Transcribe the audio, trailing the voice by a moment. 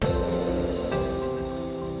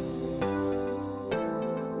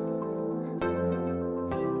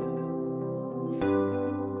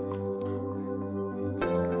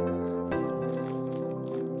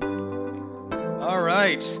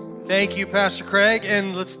right. Thank you, Pastor Craig.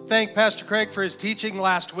 And let's thank Pastor Craig for his teaching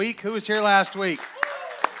last week. Who was here last week?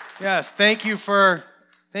 Yes, thank you for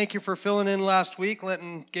filling in last week,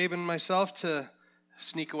 letting Gabe and myself to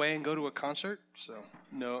sneak away and go to a concert. So,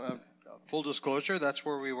 no, full disclosure, that's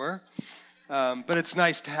where we were. But it's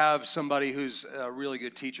nice to have somebody who's a really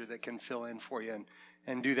good teacher that can fill in for you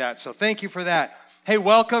and do that. So thank you for that. Hey,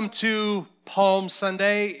 welcome to Palm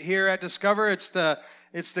Sunday here at Discover. It's the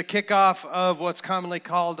kickoff of what's commonly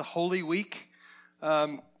called Holy Week.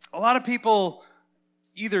 A lot of people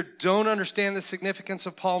either don't understand the significance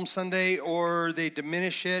of Palm Sunday or they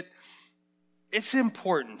diminish it. It's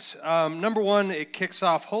important. Number one, it kicks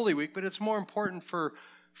off Holy Week, but it's more important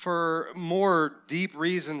for more deep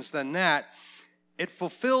reasons than that. It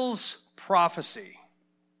fulfills prophecy.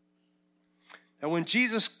 And when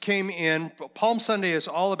Jesus came in, Palm Sunday is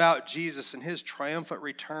all about Jesus and his triumphant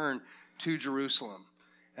return to Jerusalem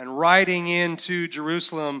and riding into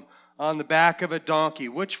Jerusalem on the back of a donkey,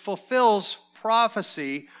 which fulfills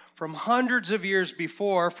prophecy from hundreds of years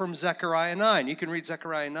before from Zechariah 9. You can read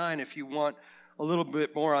Zechariah 9 if you want a little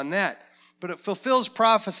bit more on that. But it fulfills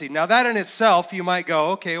prophecy. Now that in itself, you might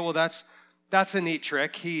go, okay, well that's a neat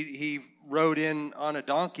trick. He rode in on a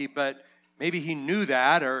donkey, but maybe he knew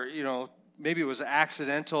that, or maybe it was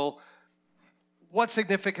accidental. What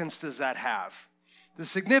significance does that have? The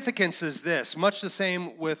significance is this, much the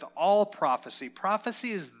same with all prophecy.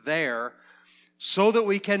 Prophecy is there so that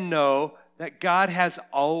we can know that God has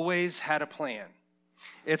always had a plan.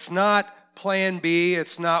 It's not plan B.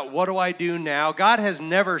 It's not what do I do now. God has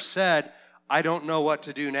never said, I don't know what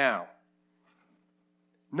to do now.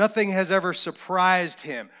 Nothing has ever surprised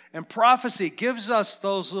him. And prophecy gives us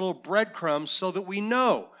those little breadcrumbs so that we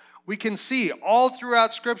know. We can see all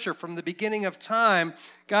throughout Scripture from the beginning of time,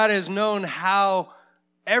 God has known how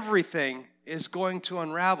everything is going to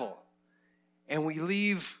unravel. And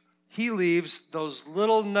he leaves those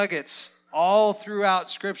little nuggets all throughout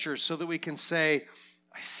Scripture so that we can say,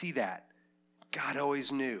 I see that. God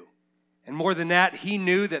always knew. And more than that, he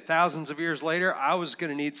knew that thousands of years later, I was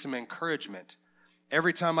going to need some encouragement.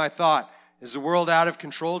 Every time I thought, is the world out of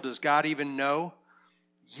control? Does God even know?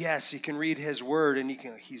 Yes, you can read his word, and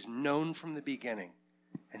he's known from the beginning.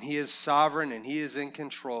 And he is sovereign, and he is in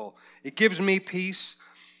control. It gives me peace.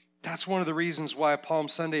 That's one of the reasons why Palm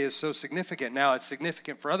Sunday is so significant. Now, it's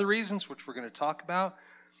significant for other reasons, which we're going to talk about.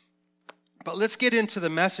 But let's get into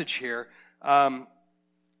the message here.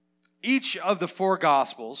 Each of the four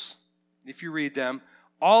Gospels, if you read them,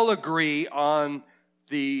 all agree on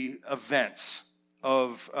the events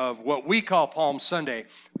of what we call Palm Sunday,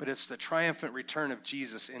 but it's the triumphant return of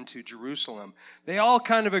Jesus into Jerusalem. They all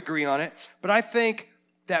kind of agree on it, but I think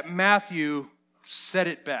that Matthew said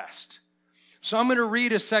it best. So I'm going to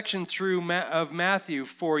read a section of Matthew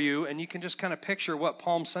for you, and you can just kind of picture what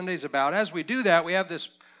Palm Sunday is about. As we do that, we have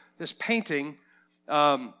this painting,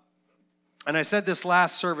 and I said this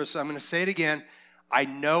last service, I'm going to say it again. I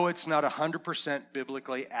know it's not 100%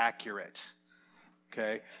 biblically accurate.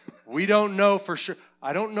 Okay, we don't know for sure.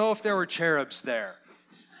 I don't know if there were cherubs there.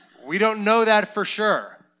 We don't know that for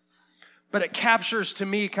sure. But it captures to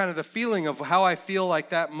me kind of the feeling of how I feel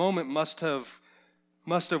like that moment must have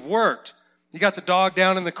worked. You got the dog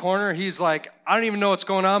down in the corner. He's like, I don't even know what's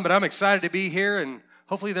going on, but I'm excited to be here, and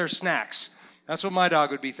hopefully there's snacks. That's what my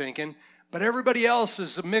dog would be thinking. But everybody else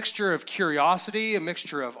is a mixture of curiosity, a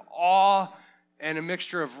mixture of awe, and a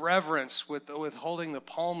mixture of reverence with holding the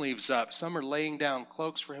palm leaves up. Some are laying down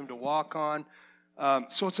cloaks for him to walk on.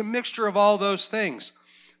 So it's a mixture of all those things.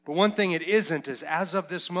 But one thing it isn't is, as of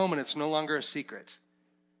this moment, it's no longer a secret.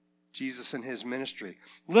 Jesus and his ministry.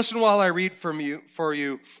 Listen while I read for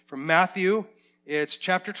you from Matthew. It's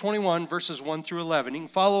chapter 21, verses 1 through 11. You can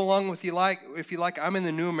follow along if you like. I'm in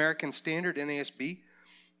the New American Standard, NASB.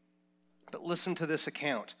 But listen to this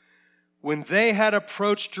account. When they had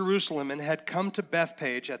approached Jerusalem and had come to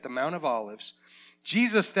Bethphage at the Mount of Olives,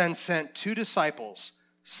 Jesus then sent 2 disciples,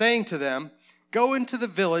 saying to them, Go into the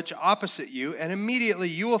village opposite you, and immediately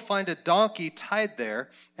you will find a donkey tied there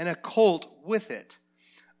and a colt with it.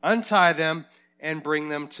 Untie them and bring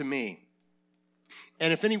them to me.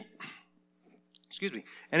 And if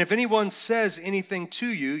anyone says anything to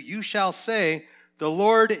you, you shall say, The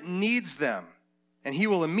Lord needs them, and he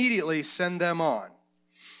will immediately send them on.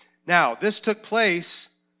 Now, this took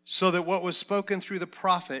place so that what was spoken through the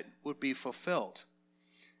prophet would be fulfilled.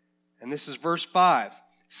 And this is verse 5.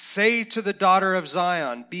 Say to the daughter of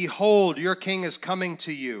Zion, Behold, your king is coming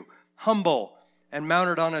to you, humble and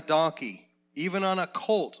mounted on a donkey, even on a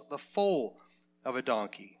colt, the foal of a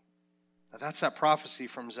donkey. Now, that's that prophecy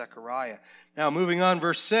from Zechariah. Now, moving on,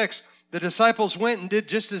 verse 6, the disciples went and did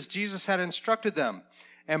just as Jesus had instructed them,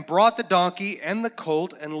 and brought the donkey and the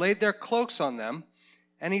colt and laid their cloaks on them,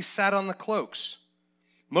 and he sat on the cloaks.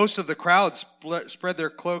 Most of the crowd spread their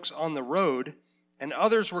cloaks on the road, and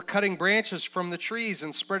others were cutting branches from the trees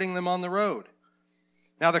and spreading them on the road.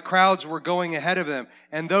 Now the crowds were going ahead of them,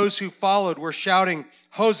 and those who followed were shouting,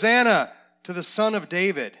 "Hosanna to the Son of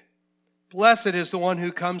David! Blessed is the one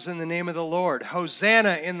who comes in the name of the Lord!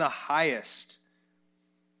 Hosanna in the highest!"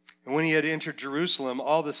 And when he had entered Jerusalem,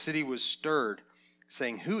 all the city was stirred,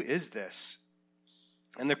 saying, "Who is this?"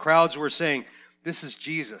 And the crowds were saying, "This is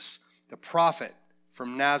Jesus, the prophet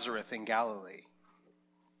from Nazareth in Galilee."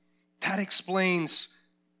 That explains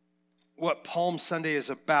what Palm Sunday is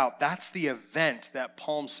about. That's the event that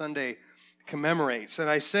Palm Sunday commemorates. And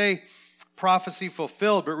I say prophecy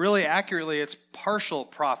fulfilled, but really accurately, it's partial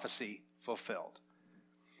prophecy fulfilled.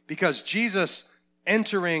 Because Jesus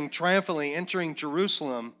triumphantly entering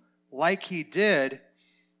Jerusalem like he did,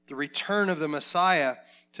 the return of the Messiah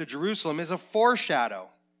to Jerusalem is a foreshadow.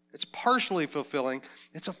 It's partially fulfilling.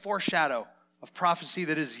 It's a foreshadow of prophecy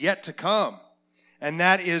that is yet to come. And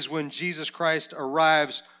that is when Jesus Christ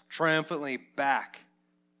arrives triumphantly back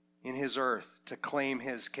in his earth to claim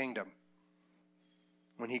his kingdom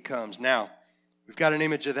when he comes. Now, we've got an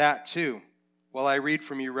image of that too. While I read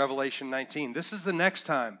from you Revelation 19. This is the next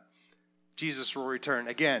time Jesus will return.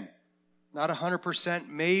 Again, not 100%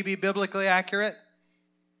 maybe biblically accurate,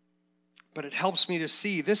 but it helps me to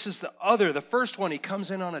see. This is the first one, he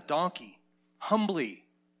comes in on a donkey, humbly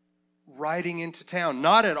riding into town.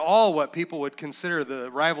 Not at all what people would consider the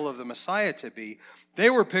arrival of the Messiah to be. They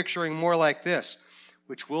were picturing more like this,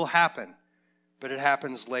 which will happen, but it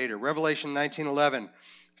happens later. Revelation 19:11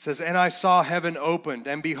 says, "And I saw heaven opened,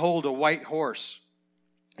 and behold, a white horse.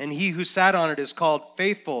 And he who sat on it is called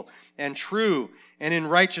Faithful and True, and in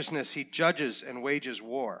righteousness he judges and wages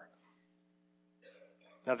war."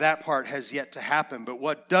 Now that part has yet to happen, but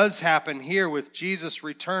what does happen here with Jesus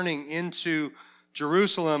returning into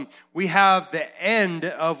Jerusalem, we have the end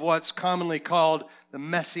of what's commonly called the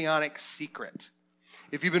Messianic secret.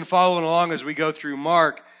 If you've been following along as we go through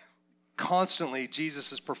Mark, constantly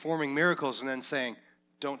Jesus is performing miracles and then saying,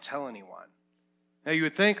 "Don't tell anyone." Now you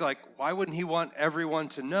would think, why wouldn't he want everyone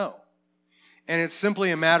to know? And it's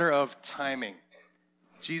simply a matter of timing.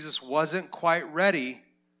 Jesus wasn't quite ready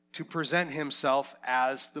to present himself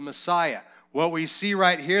as the Messiah. What we see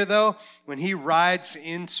right here, though, when he rides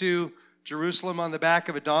into Jerusalem on the back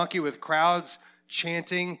of a donkey with crowds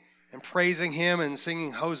chanting and praising him and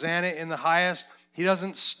singing Hosanna in the highest, he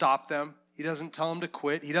doesn't stop them. He doesn't tell them to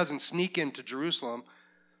quit. He doesn't sneak into Jerusalem.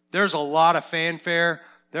 There's a lot of fanfare.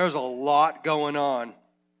 There's a lot going on.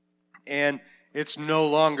 And it's no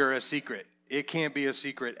longer a secret. It can't be a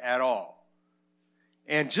secret at all.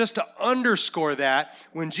 And just to underscore that,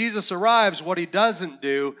 when Jesus arrives, what he doesn't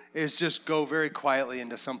do is just go very quietly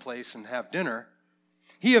into some place and have dinner.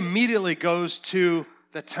 He immediately goes to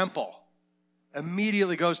the temple.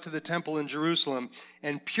 Immediately goes to the temple in Jerusalem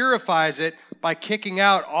and purifies it by kicking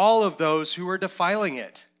out all of those who are defiling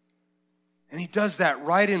it. And he does that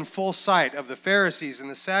right in full sight of the Pharisees and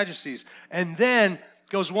the Sadducees. And then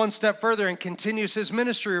goes one step further and continues his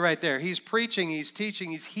ministry right there. He's preaching, he's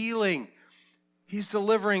teaching, he's healing. He's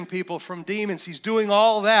delivering people from demons. He's doing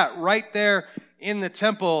all that right there in the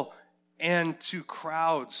temple and to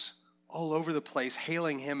crowds all over the place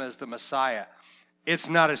hailing him as the Messiah. It's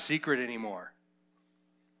not a secret anymore.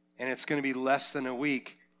 And it's going to be less than a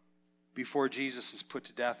week before Jesus is put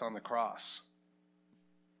to death on the cross.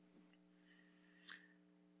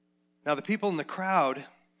 Now, the people in the crowd,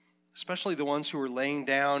 especially the ones who were laying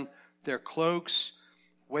down their cloaks,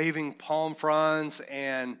 waving palm fronds,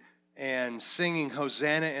 and singing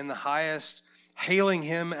Hosanna in the highest, hailing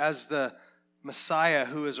him as the Messiah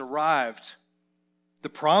who has arrived. The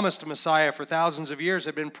promised Messiah for thousands of years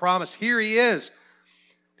had been promised. Here he is.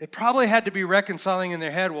 They probably had to be reconciling in their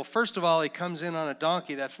head, well, first of all, he comes in on a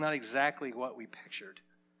donkey. That's not exactly what we pictured.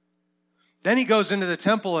 Then he goes into the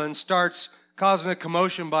temple and starts causing a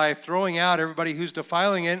commotion by throwing out everybody who's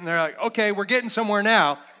defiling it. And they're like, okay, we're getting somewhere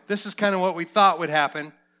now. This is kind of what we thought would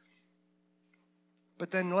happen. But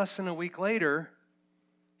then less than a week later,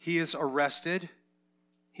 he is arrested,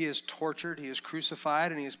 he is tortured, he is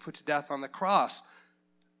crucified, and he is put to death on the cross.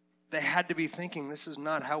 They had to be thinking, this is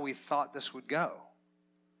not how we thought this would go.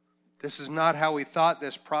 This is not how we thought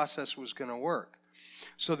this process was going to work.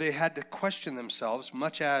 So they had to question themselves,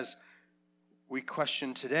 much as we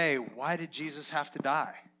question today, why did Jesus have to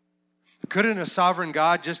die? Couldn't a sovereign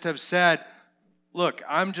God just have said, look,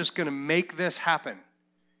 I'm just going to make this happen?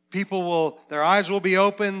 Their eyes will be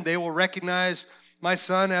open. They will recognize my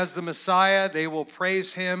son as the Messiah. They will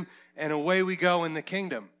praise him, and away we go in the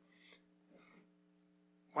kingdom.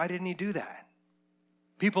 Why didn't he do that?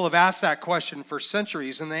 People have asked that question for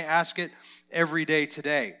centuries, and they ask it every day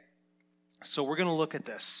today. So we're going to look at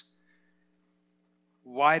this.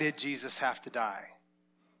 Why did Jesus have to die?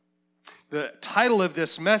 The title of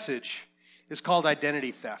this message is called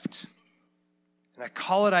Identity Theft. And I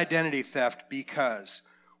call it identity theft because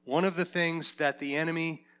one of the things that the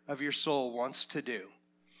enemy of your soul wants to do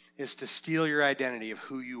is to steal your identity of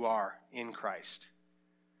who you are in Christ.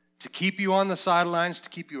 To keep you on the sidelines, to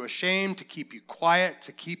keep you ashamed, to keep you quiet,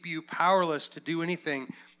 to keep you powerless to do anything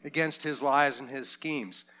against his lies and his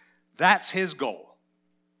schemes. That's his goal.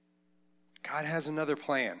 God has another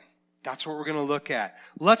plan. That's what we're going to look at.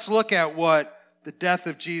 Let's look at what the death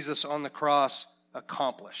of Jesus on the cross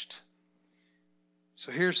accomplished.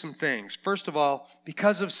 So here's some things. First of all,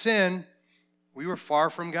 because of sin, we were far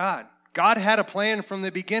from God. God had a plan from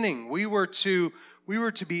the beginning. We were to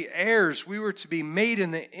be heirs. We were to be made in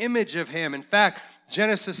the image of him. In fact,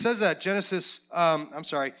 Genesis says that.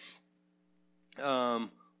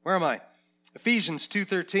 Where am I? Ephesians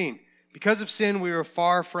 2:13. Because of sin, we were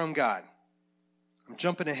far from God. I'm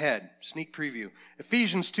jumping ahead. Sneak preview.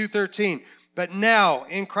 Ephesians 2:13. But now,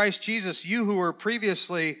 in Christ Jesus, you who were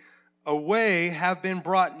previously away have been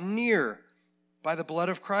brought near by the blood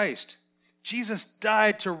of Christ. Jesus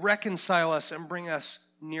died to reconcile us and bring us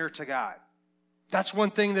near to God. That's one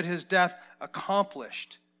thing that his death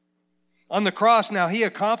accomplished. On the cross now, he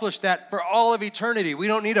accomplished that for all of eternity. We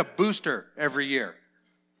don't need a booster every year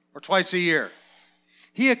or twice a year.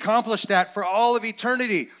 He accomplished that for all of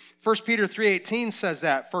eternity. 1 Peter 3:18 says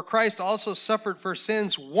that. For Christ also suffered for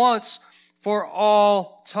sins once for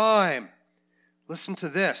all time. Listen to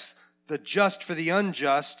this. The just for the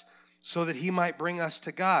unjust, so that he might bring us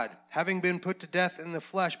to God, having been put to death in the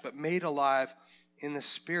flesh, but made alive in the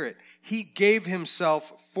Spirit. He gave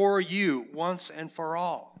himself for you once and for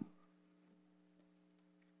all.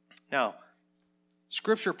 Now,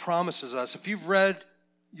 Scripture promises us, if you've read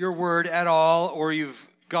your word at all, or you've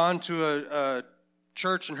gone to a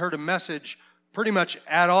church and heard a message pretty much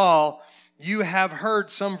at all, you have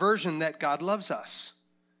heard some version that God loves us.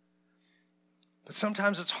 But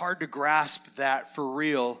sometimes it's hard to grasp that for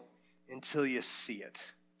real until you see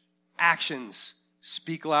it. Actions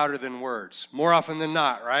speak louder than words, more often than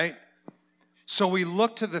not, right? So we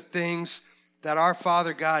look to the things that our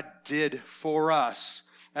Father God did for us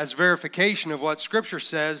as verification of what Scripture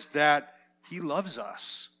says, that he loves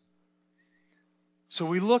us. So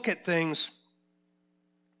we look at things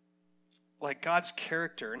like God's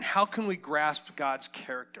character, and how can we grasp God's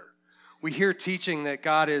character? We hear teaching that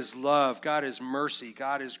God is love, God is mercy,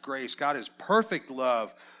 God is grace, God is perfect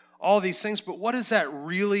love, all these things, but what does that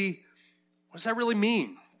really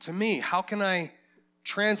mean to me? How can I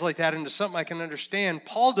translate that into something I can understand?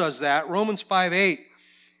 Paul does that. Romans 5:8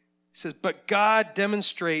 says, but God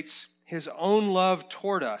demonstrates his own love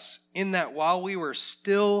toward us in that while we were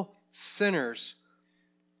still sinners,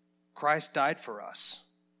 Christ died for us.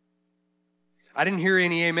 I didn't hear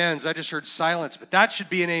any amens. I just heard silence, but that should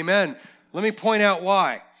be an amen. Let me point out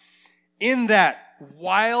why. In that,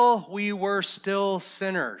 while we were still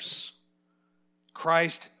sinners,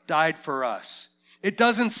 Christ died for us. It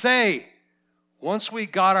doesn't say, once we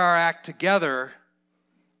got our act together,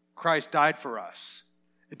 Christ died for us.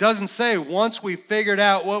 It doesn't say, once we figured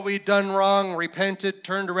out what we'd done wrong, repented,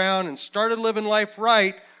 turned around, and started living life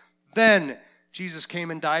right, then Jesus came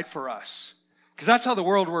and died for us. Because that's how the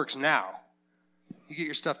world works now. You get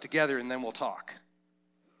your stuff together and then we'll talk.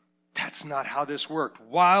 That's not how this worked.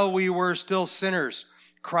 While we were still sinners,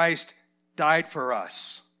 Christ died for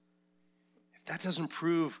us. If that doesn't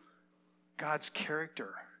prove God's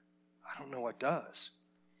character, I don't know what does.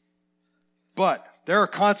 But there are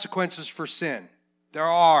consequences for sin. There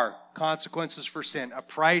are consequences for sin. A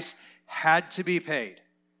price had to be paid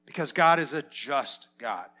because God is a just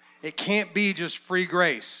God. It can't be just free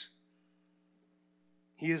grace.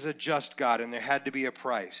 He is a just God, and there had to be a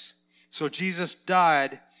price. So Jesus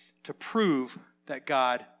died to prove that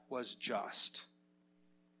God was just.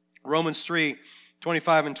 Romans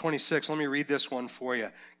 3:25 and 26. Let me read this one for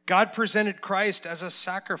you. God presented Christ as a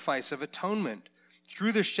sacrifice of atonement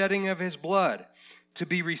through the shedding of his blood to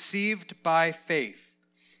be received by faith.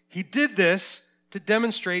 He did this to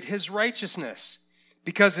demonstrate his righteousness,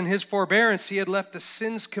 because in his forbearance he had left the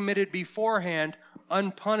sins committed beforehand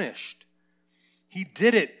unpunished. He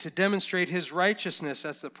did it to demonstrate his righteousness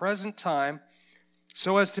at the present time,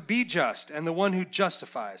 so as to be just, and the one who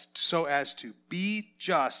justifies, so as to be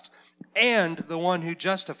just, and the one who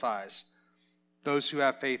justifies those who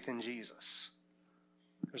have faith in Jesus.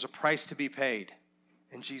 There's a price to be paid,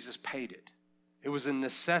 and Jesus paid it. It was a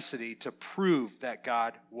necessity to prove that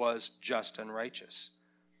God was just and righteous.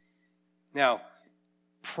 Now,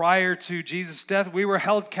 prior to Jesus' death, we were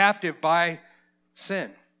held captive by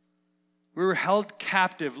sin. We were held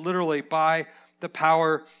captive literally by the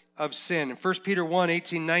power of sin. In 1 Peter 1,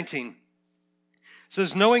 18, 19, it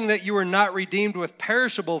says, knowing that you were not redeemed with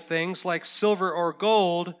perishable things like silver or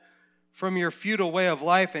gold from your futile way of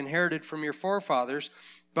life inherited from your forefathers,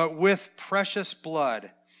 but with precious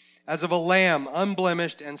blood, as of a lamb,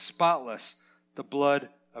 unblemished and spotless, the blood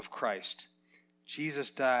of Christ.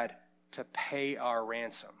 Jesus died to pay our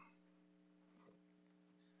ransom,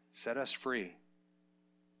 set us free.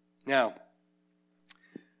 Now,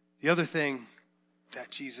 the other thing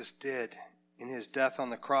that Jesus did in his death on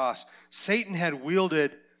the cross, Satan had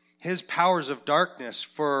wielded his powers of darkness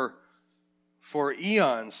for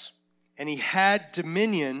eons, and he had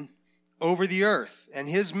dominion over the earth. And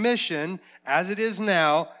his mission, as it is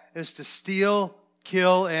now, is to steal,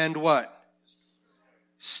 kill, and what?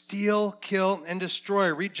 Steal, kill, and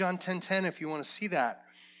destroy. Read John 10:10 if you want to see that.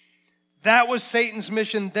 That was Satan's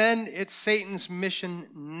mission then. It's Satan's mission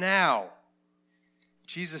now.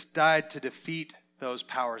 Jesus died to defeat those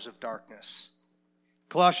powers of darkness.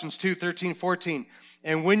 Colossians 2:13, 14.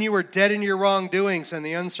 And when you were dead in your wrongdoings and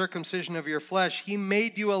the uncircumcision of your flesh, he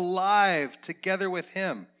made you alive together with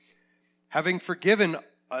him, having forgiven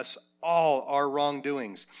us all our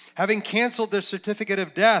wrongdoings, having canceled the certificate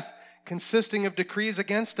of death consisting of decrees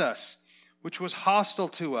against us, which was hostile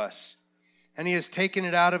to us, and he has taken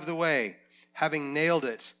it out of the way, having nailed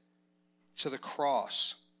it to the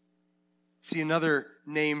cross. See, another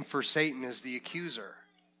name for Satan is the accuser.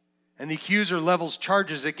 And the accuser levels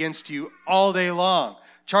charges against you all day long,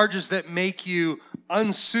 charges that make you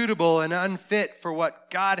unsuitable and unfit for what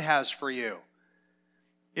God has for you,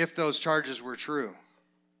 if those charges were true.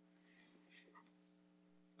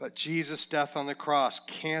 But Jesus' death on the cross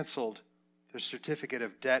canceled the certificate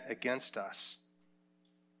of debt against us,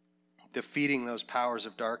 defeating those powers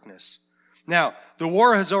of darkness. Now, the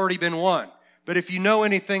war has already been won. But if you know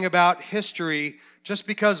anything about history, just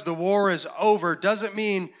because the war is over doesn't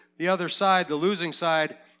mean the other side, the losing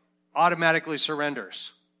side, automatically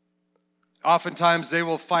surrenders. Oftentimes they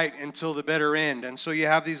will fight until the bitter end. And so you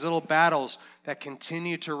have these little battles that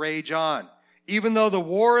continue to rage on. Even though the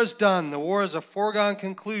war is done, the war is a foregone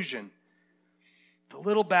conclusion, the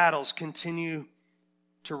little battles continue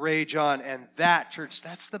to rage on. And that, church,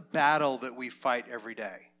 that's the battle that we fight every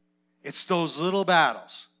day. It's those little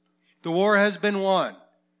battles. The war has been won,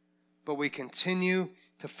 but we continue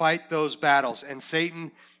to fight those battles. And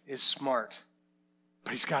Satan is smart,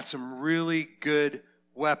 but he's got some really good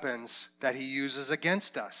weapons that he uses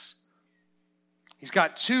against us. He's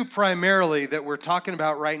got two primarily that we're talking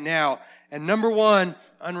about right now. And number one,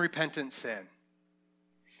 unrepentant sin.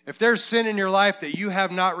 If there's sin in your life that you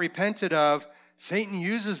have not repented of, Satan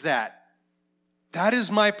uses that. That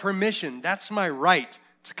is my permission. That's my right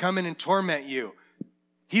to come in and torment you.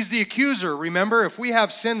 He's the accuser. Remember, if we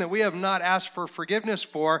have sin that we have not asked for forgiveness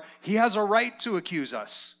for, he has a right to accuse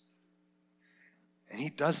us. And he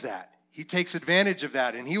does that. He takes advantage of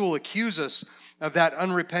that, and he will accuse us of that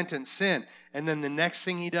unrepentant sin. And then the next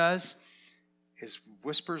thing he does is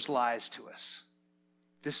whispers lies to us.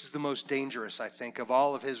 This is the most dangerous, I think, of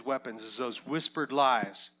all of his weapons, is those whispered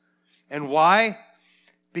lies. And why?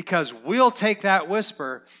 Because we'll take that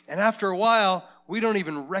whisper, and after a while, we don't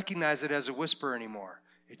even recognize it as a whisper anymore.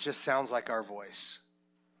 It just sounds like our voice.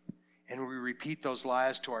 And we repeat those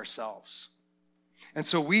lies to ourselves. And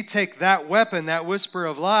so we take that weapon, that whisper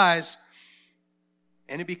of lies,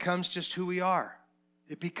 and it becomes just who we are.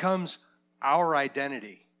 It becomes our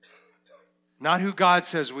identity. Not who God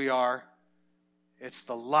says we are. It's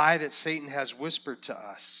the lie that Satan has whispered to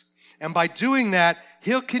us. And by doing that,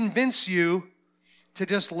 he'll convince you to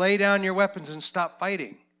just lay down your weapons and stop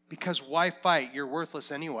fighting. Because why fight? You're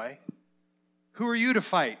worthless anyway. Who are you to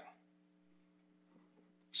fight?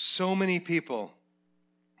 So many people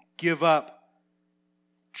give up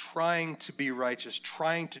trying to be righteous,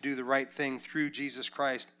 trying to do the right thing through Jesus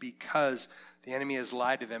Christ because the enemy has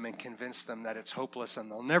lied to them and convinced them that it's hopeless and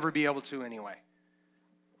they'll never be able to anyway.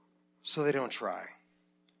 So they don't try.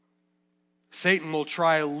 Satan will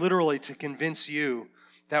try literally to convince you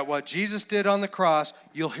that what Jesus did on the cross,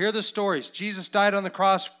 you'll hear the stories. Jesus died on the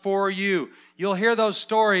cross for you. You'll hear those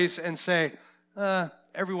stories and say,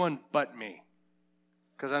 everyone but me,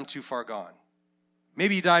 because I'm too far gone.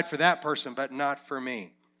 Maybe he died for that person, but not for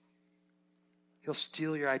me. He'll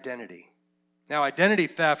steal your identity. Now, identity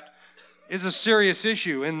theft is a serious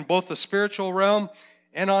issue in both the spiritual realm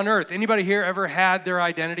and on earth. Anybody here ever had their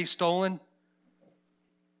identity stolen?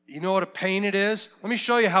 You know what a pain it is? Let me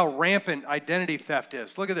show you how rampant identity theft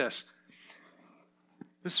is. Look at this.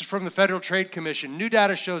 This is from the Federal Trade Commission. New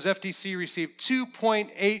data shows FTC received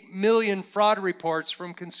 2.8 million fraud reports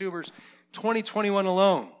from consumers 2021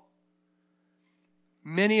 alone.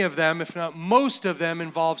 Many of them, if not most of them,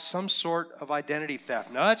 involve some sort of identity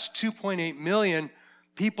theft. Now, that's 2.8 million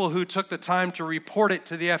people who took the time to report it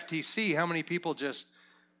to the FTC. How many people just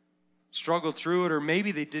struggled through it, or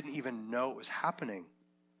maybe they didn't even know it was happening?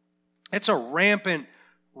 It's a rampant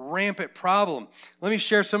problem. Let me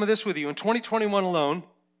share some of this with you. In 2021 alone,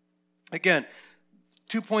 again,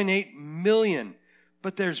 2.8 million.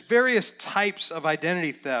 But there's various types of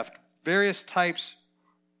identity theft, various types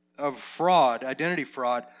of fraud, identity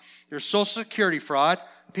fraud. There's Social Security fraud.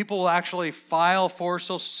 People will actually file for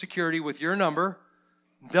Social Security with your number.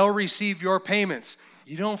 They'll receive your payments.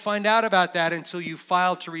 You don't find out about that until you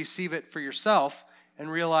file to receive it for yourself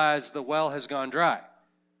and realize the well has gone dry.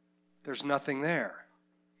 There's nothing there.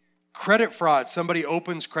 Credit fraud. Somebody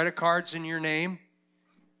opens credit cards in your name,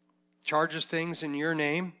 charges things in your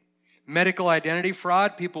name. Medical identity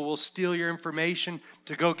fraud. People will steal your information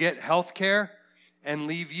to go get health care and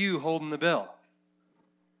leave you holding the bill.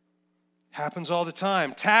 Happens all the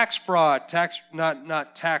time. Tax fraud.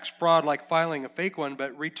 Not tax fraud like filing a fake one,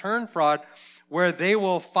 but return fraud, where they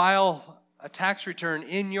will file a tax return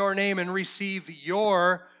in your name and receive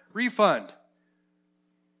your refund.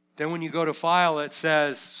 Then when you go to file, it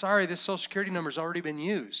says, sorry, this Social Security number's already been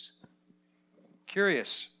used.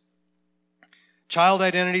 Curious. Child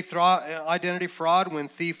identity fraud, when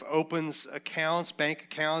thief opens accounts, bank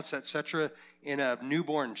accounts, etc., in a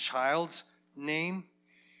newborn child's name.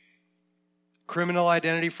 Criminal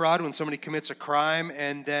identity fraud, when somebody commits a crime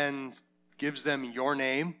and then gives them your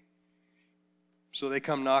name so they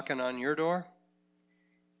come knocking on your door.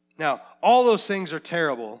 Now, all those things are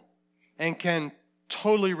terrible and can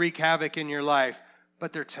totally wreak havoc in your life,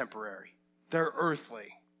 but they're temporary. They're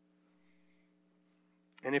earthly.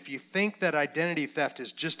 And if you think that identity theft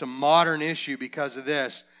is just a modern issue because of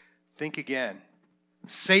this, think again.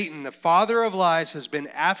 Satan, the father of lies, has been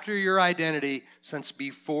after your identity since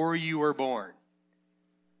before you were born.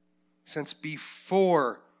 Since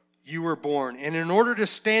before you were born. And in order to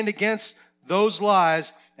stand against those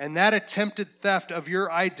lies and that attempted theft of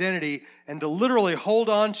your identity and to literally hold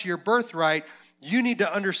on to your birthright, you need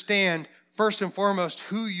to understand, first and foremost,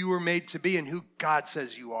 who you were made to be and who God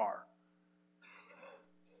says you are.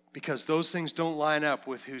 Because those things don't line up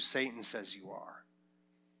with who Satan says you are.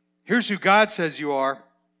 Here's who God says you are.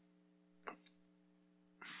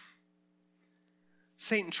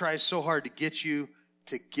 Satan tries so hard to get you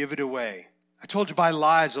to give it away. I told you by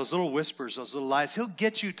lies, those little whispers, those little lies. He'll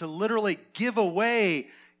get you to literally give away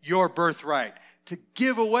your birthright, to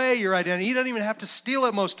give away your identity. He doesn't even have to steal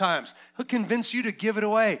it most times. He'll convince you to give it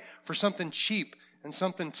away for something cheap and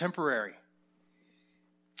something temporary.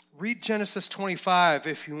 Read Genesis 25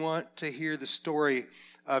 if you want to hear the story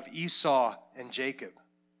of Esau and Jacob.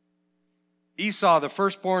 Esau, the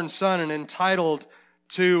firstborn son and entitled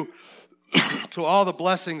to all the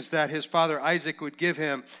blessings that his father Isaac would give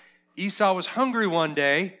him. Esau was hungry one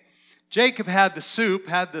day. Jacob had the soup,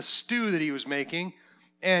 had the stew that he was making,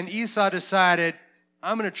 and Esau decided,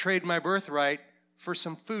 I'm going to trade my birthright for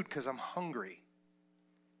some food because I'm hungry.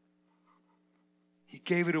 He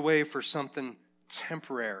gave it away for something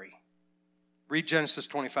temporary. Read Genesis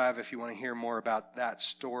 25 if you want to hear more about that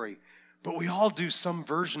story. But we all do some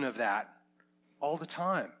version of that all the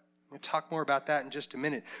time. We'll talk more about that in just a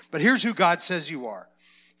minute. But here's who God says you are.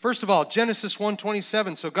 First of all, Genesis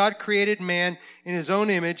 1:27. So God created man in his own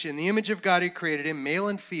image. In the image of God, he created him, male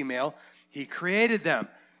and female. He created them.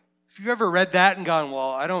 If you've ever read that and gone,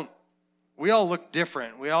 well, we all look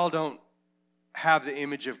different. We all don't have the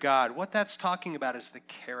image of God. What that's talking about is the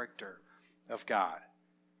character of God.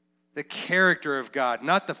 The character of God,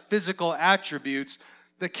 not the physical attributes,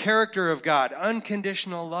 the character of God,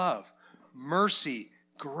 unconditional love, mercy,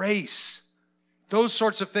 grace. Those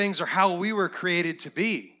sorts of things are how we were created to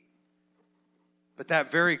be. But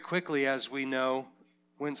that very quickly, as we know,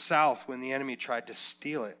 went south when the enemy tried to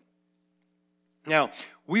steal it. Now,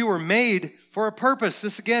 we were made for a purpose.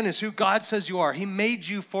 This, again, is who God says you are. He made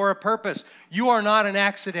you for a purpose. You are not an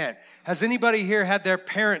accident. Has anybody here had their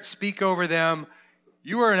parents speak over them,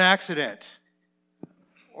 you are an accident?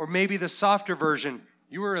 Or maybe the softer version,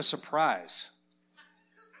 you were a surprise.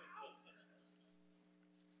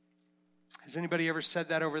 Has anybody ever said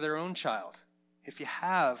that over their own child? If you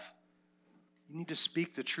have, You need to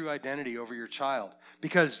speak the true identity over your child.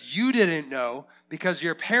 Because you didn't know, because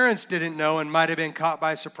your parents didn't know and might have been caught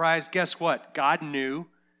by surprise, guess what? God knew.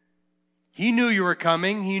 He knew you were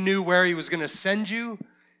coming. He knew where he was going to send you.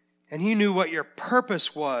 And he knew what your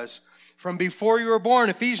purpose was from before you were born.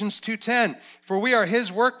 Ephesians 2:10, for we are his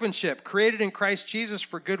workmanship, created in Christ Jesus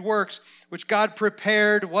for good works, which God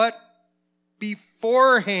prepared, what?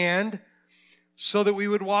 Beforehand, so that we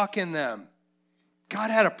would walk in them. God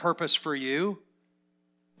had a purpose for you.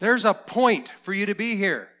 There's a point for you to be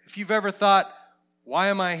here. If you've ever thought, why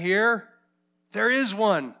am I here? There is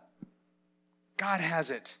one. God has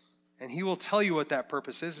it. And he will tell you what that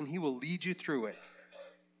purpose is, and he will lead you through it.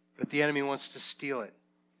 But the enemy wants to steal it.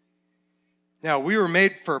 Now, we were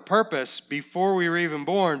made for a purpose before we were even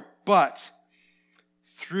born, but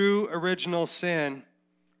through original sin,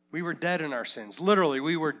 we were dead in our sins. Literally,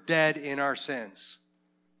 we were dead in our sins.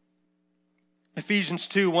 Ephesians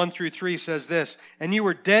 2:1-3 says this, and you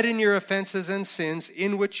were dead in your offenses and sins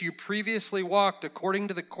in which you previously walked according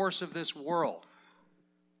to the course of this world.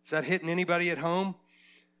 Is that hitting anybody at home?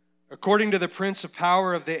 According to the prince of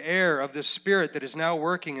power of the air, of the spirit that is now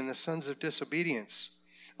working in the sons of disobedience.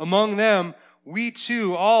 Among them, we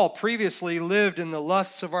too all previously lived in the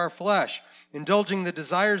lusts of our flesh, indulging the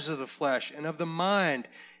desires of the flesh and of the mind,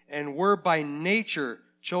 and were by nature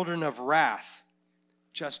children of wrath,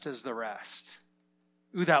 just as the rest.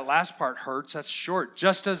 Ooh, that last part hurts. That's short.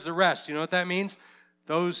 Just as the rest. You know what that means?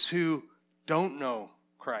 Those who don't know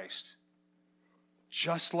Christ.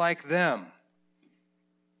 Just like them.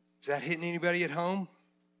 Is that hitting anybody at home?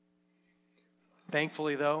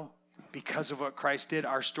 Thankfully, though, because of what Christ did,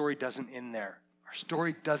 our story doesn't end there. Our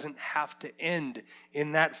story doesn't have to end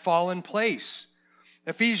in that fallen place.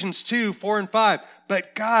 Ephesians 2:4-5.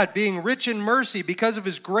 But God, being rich in mercy, because of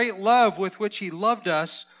his great love with which he loved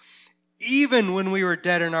us, even when we were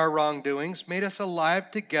dead in our wrongdoings, made us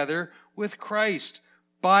alive together with Christ.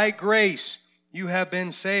 By grace, you have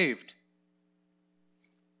been saved.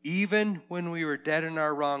 Even when we were dead in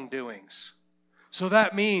our wrongdoings. So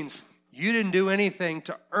that means you didn't do anything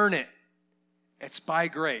to earn it. It's by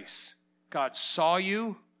grace. God saw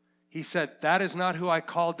you. He said, that is not who I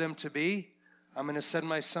called them to be. I'm going to send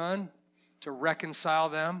my son to reconcile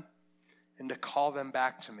them and to call them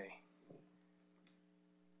back to me.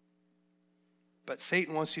 But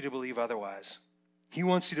Satan wants you to believe otherwise. He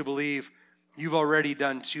wants you to believe you've already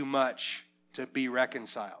done too much to be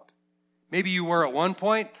reconciled. Maybe you were at one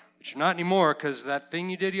point, but you're not anymore because that thing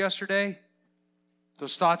you did yesterday,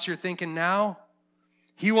 those thoughts you're thinking now,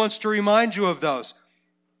 he wants to remind you of those.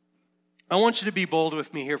 I want you to be bold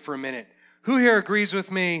with me here for a minute. Who here agrees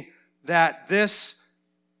with me that this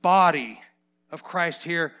body of Christ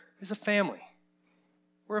here is a family?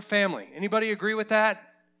 We're a family. Anybody agree with that?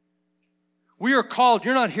 We are called.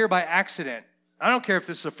 You're not here by accident. I don't care if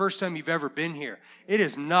this is the first time you've ever been here. It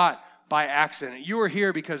is not by accident. You are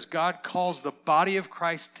here because God calls the body of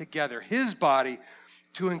Christ together, his body,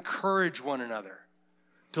 to encourage one another,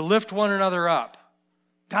 to lift one another up.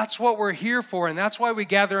 That's what we're here for, and that's why we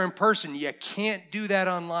gather in person. You can't do that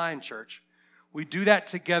online, church. We do that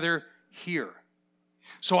together here.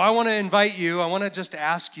 So I want to invite you, I want to just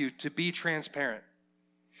ask you to be transparent.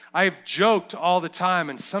 I've joked all the time,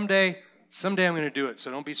 and someday I'm going to do it,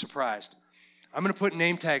 so don't be surprised. I'm going to put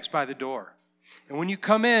name tags by the door. And when you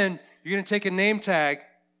come in, you're going to take a name tag,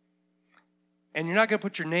 and you're not going to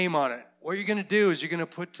put your name on it. What you're going to do is you're going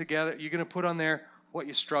to put on there what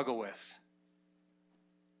you struggle with.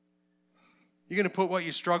 You're going to put what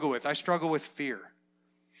you struggle with. I struggle with fear.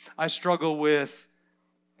 I struggle with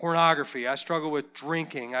pornography. I struggle with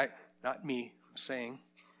drinking. Not me, I'm saying.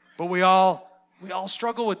 But we all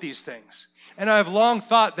struggle with these things. And I've long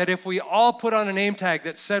thought that if we all put on a name tag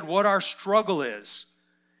that said what our struggle is,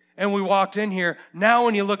 and we walked in here, now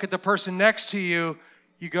when you look at the person next to you,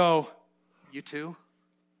 you go, you too?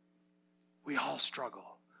 We all struggle.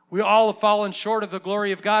 We all have fallen short of the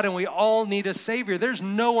glory of God, and we all need a Savior. There's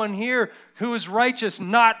no one here who is righteous.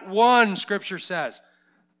 Not one, Scripture says.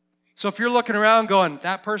 So if you're looking around going,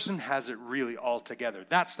 that person has it really all together.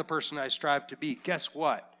 That's the person I strive to be. Guess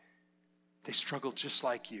what? They struggle just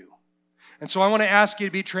like you. And so I want to ask you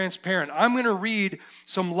to be transparent. I'm going to read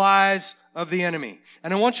some lies of the enemy.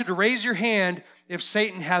 And I want you to raise your hand if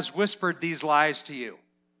Satan has whispered these lies to you.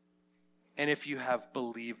 And if you have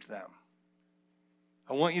believed them.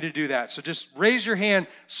 I want you to do that. So just raise your hand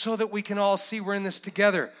so that we can all see we're in this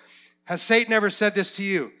together. Has Satan ever said this to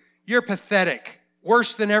you? You're pathetic,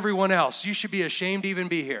 worse than everyone else. You should be ashamed to even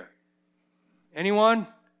be here. Anyone?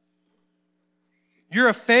 You're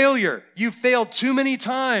a failure. You've failed too many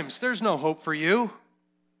times. There's no hope for you.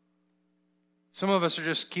 Some of us are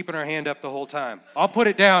just keeping our hand up the whole time. I'll put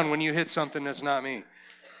it down when you hit something that's not me.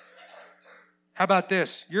 How about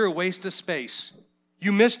this? You're a waste of space.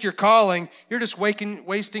 You missed your calling. You're just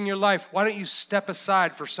wasting your life. Why don't you step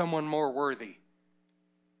aside for someone more worthy?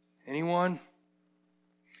 Anyone?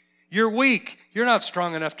 You're weak. You're not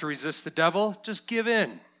strong enough to resist the devil. Just give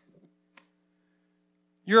in.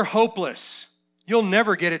 You're hopeless. You'll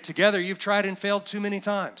never get it together. You've tried and failed too many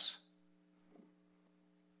times.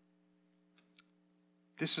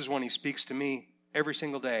 This is when he speaks to me every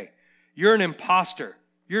single day. You're an imposter.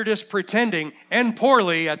 You're just pretending, and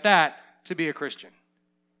poorly at that, to be a Christian.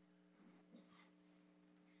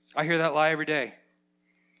 I hear that lie every day.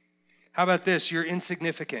 How about this? You're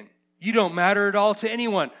insignificant. You don't matter at all to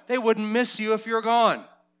anyone. They wouldn't miss you if you're gone.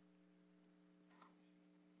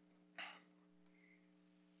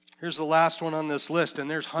 Here's the last one on this list, and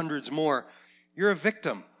there's hundreds more. You're a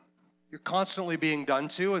victim. You're constantly being done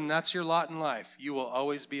to, and that's your lot in life. You will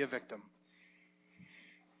always be a victim.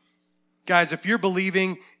 Guys, if you're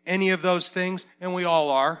believing any of those things, and we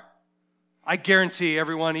all are, I guarantee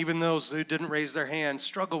everyone, even those who didn't raise their hand,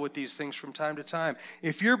 struggle with these things from time to time.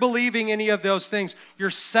 If you're believing any of those things, you're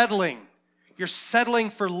settling. You're settling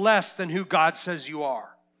for less than who God says you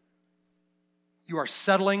are. You are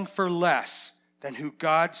settling for less than who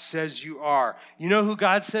God says you are. You know who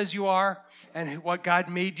God says you are and what God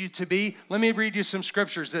made you to be? Let me read you some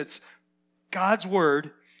scriptures. It's God's word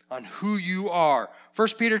on who you are.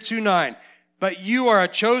 1 Peter 2:9. But you are a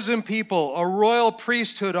chosen people, a royal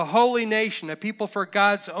priesthood, a holy nation, a people for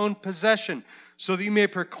God's own possession, so that you may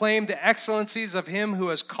proclaim the excellencies of him who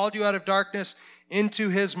has called you out of darkness into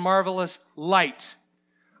his marvelous light.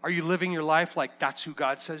 Are you living your life like that's who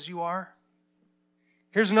God says you are?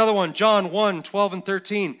 Here's another one, John 1:12 and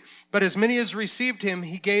 13. But as many as received him,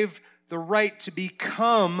 he gave the right to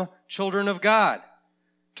become children of God,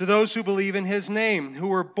 to those who believe in his name, who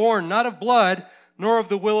were born not of blood, nor of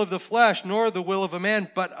the will of the flesh, nor of the will of a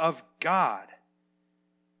man, but of God.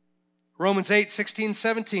 Romans 8:16,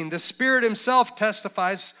 17. The Spirit himself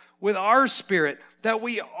testifies with our spirit that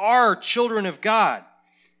we are children of God.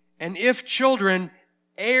 And if children,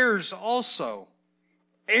 heirs also,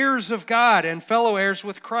 heirs of God and fellow heirs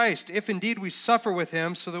with Christ, if indeed we suffer with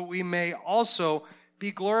him, so that we may also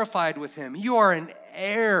be glorified with him. You are an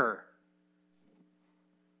heir.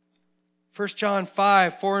 1 John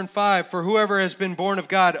 5:4 and 5, for whoever has been born of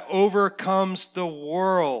God overcomes the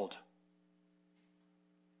world.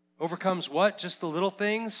 Overcomes what? Just the little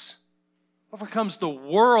things? Overcomes the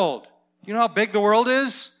world. You know how big the world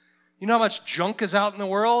is? You know how much junk is out in the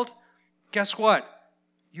world? Guess what?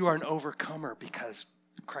 You are an overcomer because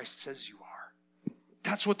Christ says you are.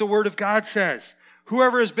 That's what the Word of God says.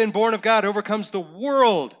 Whoever has been born of God overcomes the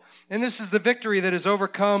world. And this is the victory that has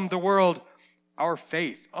overcome the world, our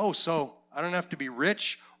faith. Oh, so I don't have to be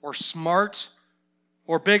rich or smart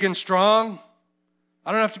or big and strong.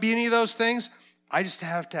 I don't have to be any of those things. I just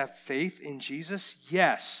have to have faith in Jesus?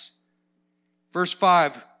 Yes. Verse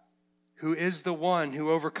 5, who is the one who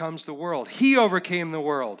overcomes the world? He overcame the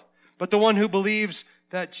world. But the one who believes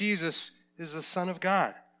that Jesus is the Son of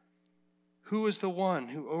God. Who is the one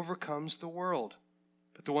who overcomes the world?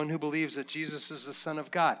 But the one who believes that Jesus is the Son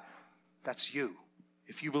of God. That's you.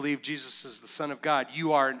 If you believe Jesus is the Son of God,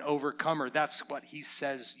 you are an overcomer. That's what he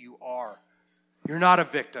says you are. You're not a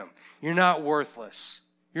victim. You're not worthless.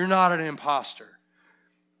 You're not an imposter.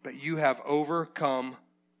 But you have overcome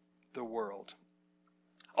the world.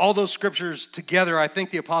 All those scriptures together, I think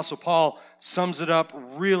the Apostle Paul sums it up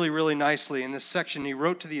really, really nicely in this section he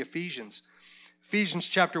wrote to the Ephesians. Ephesians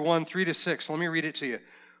chapter 1, 3-6. Let me read it to you.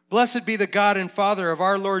 Blessed be the God and Father of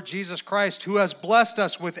our Lord Jesus Christ, who has blessed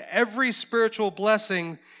us with every spiritual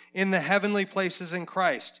blessing in the heavenly places in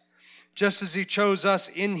Christ, just as he chose us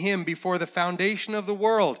in him before the foundation of the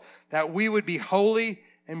world, that we would be holy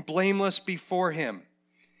and blameless before him.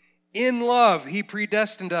 In love, he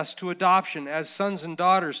predestined us to adoption as sons and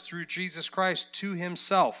daughters through Jesus Christ to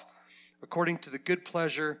himself, according to the good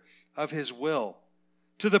pleasure of his will,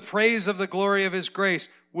 to the praise of the glory of his grace,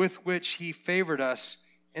 with which he favored us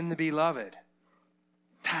in the beloved.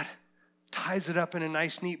 That ties it up in a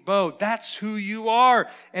nice, neat bow. That's who you are.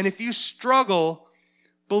 And if you struggle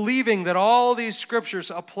believing that all these scriptures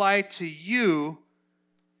apply to you,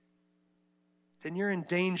 then you're in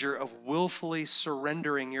danger of willfully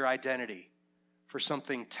surrendering your identity for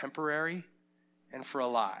something temporary and for a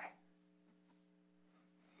lie.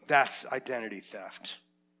 That's identity theft.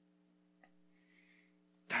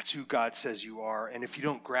 That's who God says you are. And if you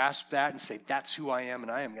don't grasp that and say, that's who I am, and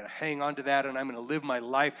I am going to hang on to that, and I'm going to live my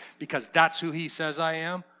life because that's who he says I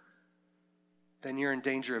am, then you're in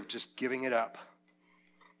danger of just giving it up.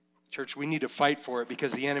 Church, we need to fight for it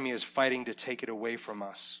because the enemy is fighting to take it away from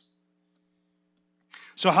us.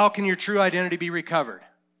 So how can your true identity be recovered?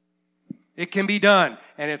 It can be done,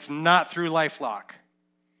 and it's not through LifeLock.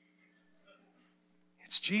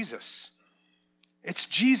 It's Jesus. It's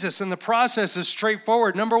Jesus, and the process is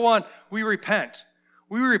straightforward. Number one, we repent.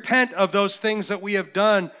 We repent of those things that we have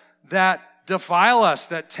done that defile us,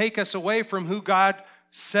 that take us away from who God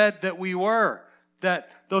said that we were, that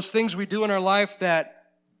those things we do in our life that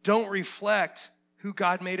don't reflect who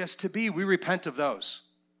God made us to be. We repent of those.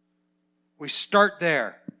 We start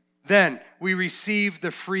there. Then we receive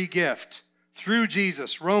the free gift through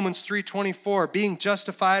Jesus. Romans 3:24, being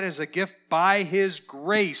justified as a gift by his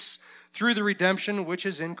grace through the redemption which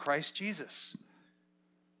is in Christ Jesus.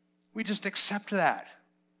 We just accept that.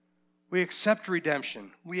 We accept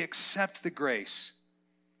redemption. We accept the grace.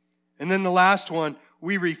 And then the last one,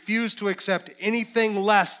 we refuse to accept anything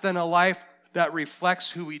less than a life that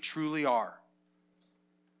reflects who we truly are.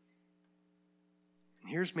 And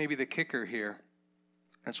here's maybe the kicker here.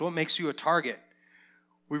 That's what makes you a target.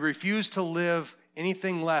 We refuse to live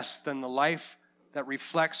anything less than the life that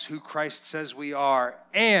reflects who Christ says we are,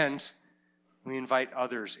 and we invite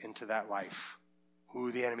others into that life.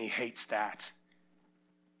 Ooh, the enemy hates that.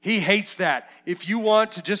 He hates that. If you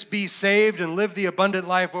want to just be saved and live the abundant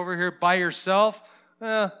life over here by yourself,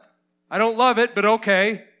 I don't love it, but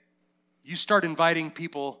okay. You start inviting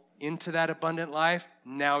people into that abundant life,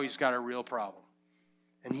 now he's got a real problem.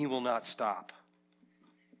 And he will not stop.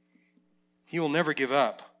 He will never give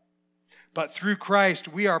up. But through Christ,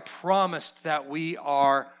 we are promised that we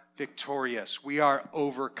are victorious. We are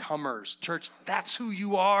overcomers. Church, that's who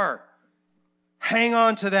you are. Hang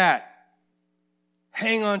on to that.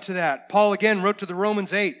 Hang on to that. Paul again wrote to the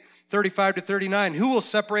Romans 8:35-39. Who will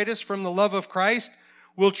separate us from the love of Christ?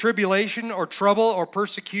 Will tribulation or trouble or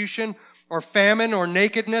persecution or famine or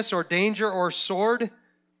nakedness or danger or sword?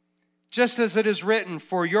 Just as it is written,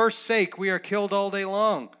 for your sake we are killed all day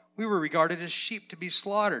long. We were regarded as sheep to be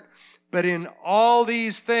slaughtered. But in all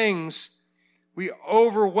these things we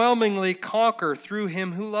overwhelmingly conquer through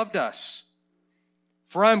him who loved us.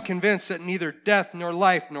 For I am convinced that neither death nor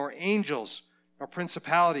life nor angels nor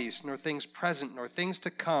principalities nor things present nor things to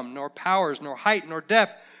come nor powers nor height nor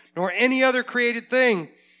depth nor any other created thing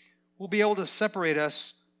will be able to separate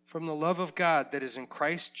us from the love of God that is in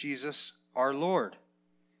Christ Jesus our Lord.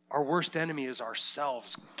 Our worst enemy is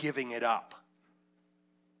ourselves giving it up.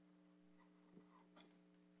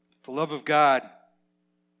 The love of God,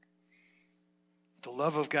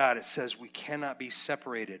 it says we cannot be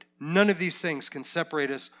separated. None of these things can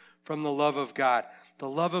separate us from the love of God. The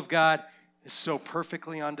love of God is so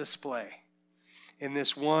perfectly on display in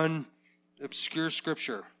this one obscure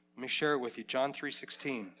scripture. Let me share it with you. John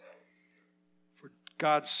 3:16. For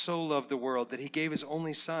God so loved the world that he gave his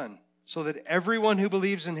only Son, so that everyone who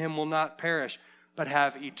believes in him will not perish, but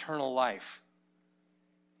have eternal life.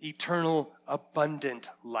 Eternal, abundant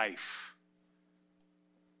life.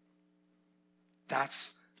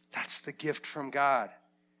 That's the gift from God.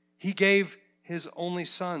 He gave his only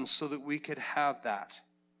Son so that we could have that.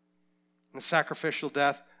 The sacrificial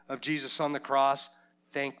death of Jesus on the cross,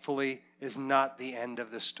 thankfully, is not the end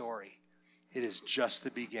of the story. It is just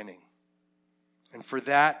the beginning. And for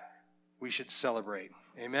that, we should celebrate.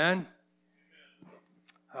 Amen?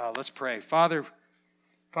 Let's pray. Father,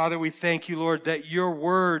 we thank you, Lord, that your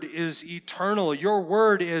word is eternal. Your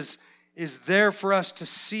word is there for us to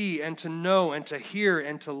see and to know and to hear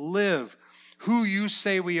and to live who you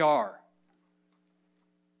say we are.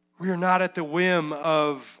 We are not at the whim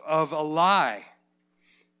of a lie.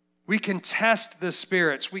 We can test the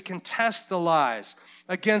spirits. We can test the lies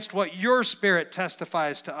against what your Spirit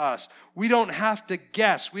testifies to us. We don't have to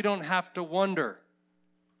guess. We don't have to wonder.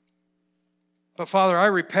 But Father, I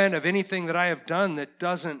repent of anything that I have done that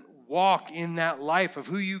doesn't walk in that life of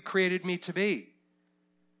who you created me to be,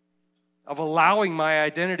 of allowing my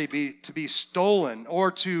identity to be stolen,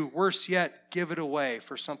 or to, worse yet, give it away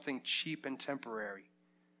for something cheap and temporary.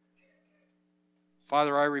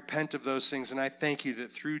 Father, I repent of those things, and I thank you that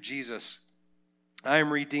through Jesus, I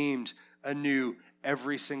am redeemed anew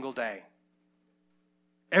every single day.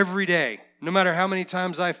 Every day, no matter how many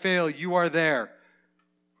times I fail, you are there.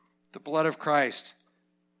 The blood of Christ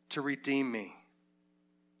to redeem me.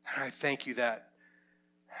 And I thank you that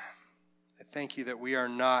we are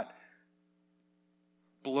not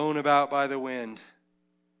blown about by the wind,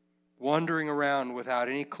 wandering around without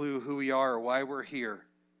any clue who we are or why we're here.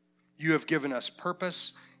 You have given us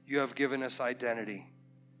purpose. You have given us identity.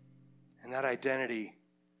 And that identity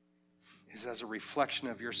is as a reflection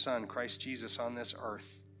of your Son, Christ Jesus, on this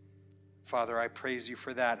earth. Father, I praise you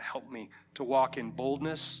for that. Help me to walk in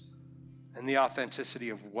boldness, and the authenticity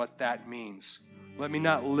of what that means. Let me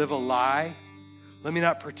not live a lie. Let me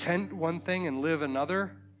not pretend one thing and live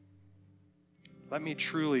another. Let me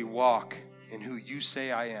truly walk in who you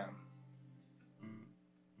say I am.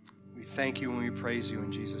 We thank you and we praise you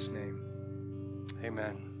in Jesus' name.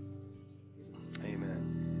 Amen.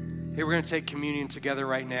 Amen. Hey, we're going to take communion together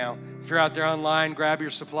right now. If you're out there online, grab your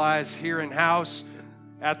supplies. Here in house,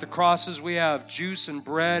 at the crosses, we have juice and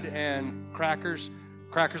bread and crackers.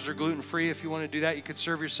 Crackers are gluten-free. If you want to do that, you could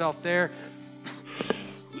serve yourself there.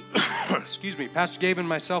 Excuse me. Pastor Gabe and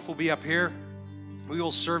myself will be up here. We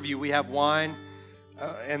will serve you. We have wine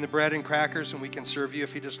and the bread and crackers, and we can serve you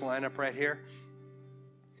if you just line up right here.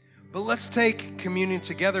 But let's take communion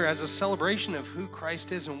together as a celebration of who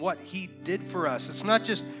Christ is and what he did for us. It's not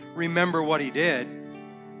just remember what he did.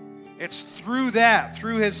 It's through that,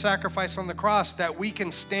 through his sacrifice on the cross, that we can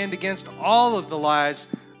stand against all of the lies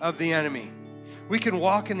of the enemy. We can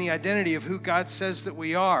walk in the identity of who God says that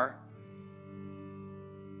we are.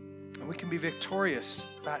 And we can be victorious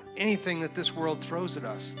about anything that this world throws at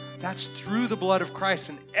us. That's through the blood of Christ.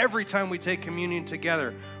 And every time we take communion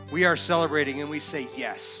together, we are celebrating and we say,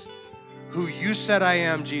 yes, who you said I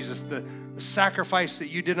am, Jesus, the sacrifice that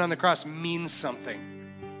you did on the cross means something.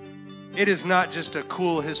 It is not just a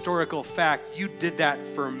cool historical fact. You did that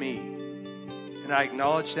for me. And I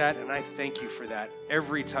acknowledge that, and I thank you for that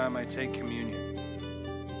every time I take communion.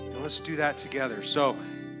 And let's do that together. So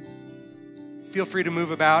feel free to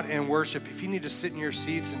move about and worship. If you need to sit in your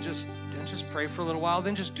seats and just pray for a little while,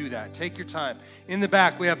 then just do that. Take your time. In the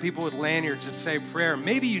back, we have people with lanyards that say prayer.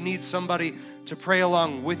 Maybe you need somebody to pray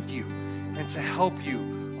along with you and to help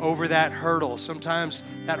you over that hurdle. Sometimes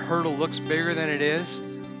that hurdle looks bigger than it is.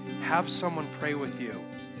 Have someone pray with you.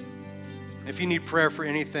 If you need prayer for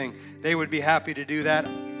anything, they would be happy to do that.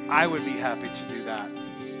 I would be happy to do that.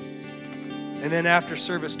 And then after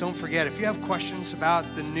service, don't forget, if you have questions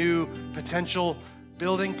about the new potential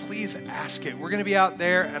building, please ask it. We're going to be out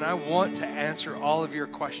there, and I want to answer all of your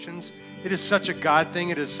questions. It is such a God thing.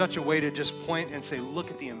 It is such a way to just point and say,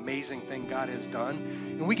 look at the amazing thing God has done.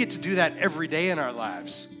 And we get to do that every day in our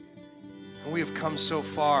lives. And we have come so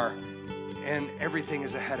far, and everything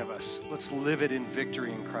is ahead of us. Let's live it in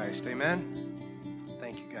victory in Christ. Amen?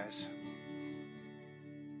 Thank you, guys.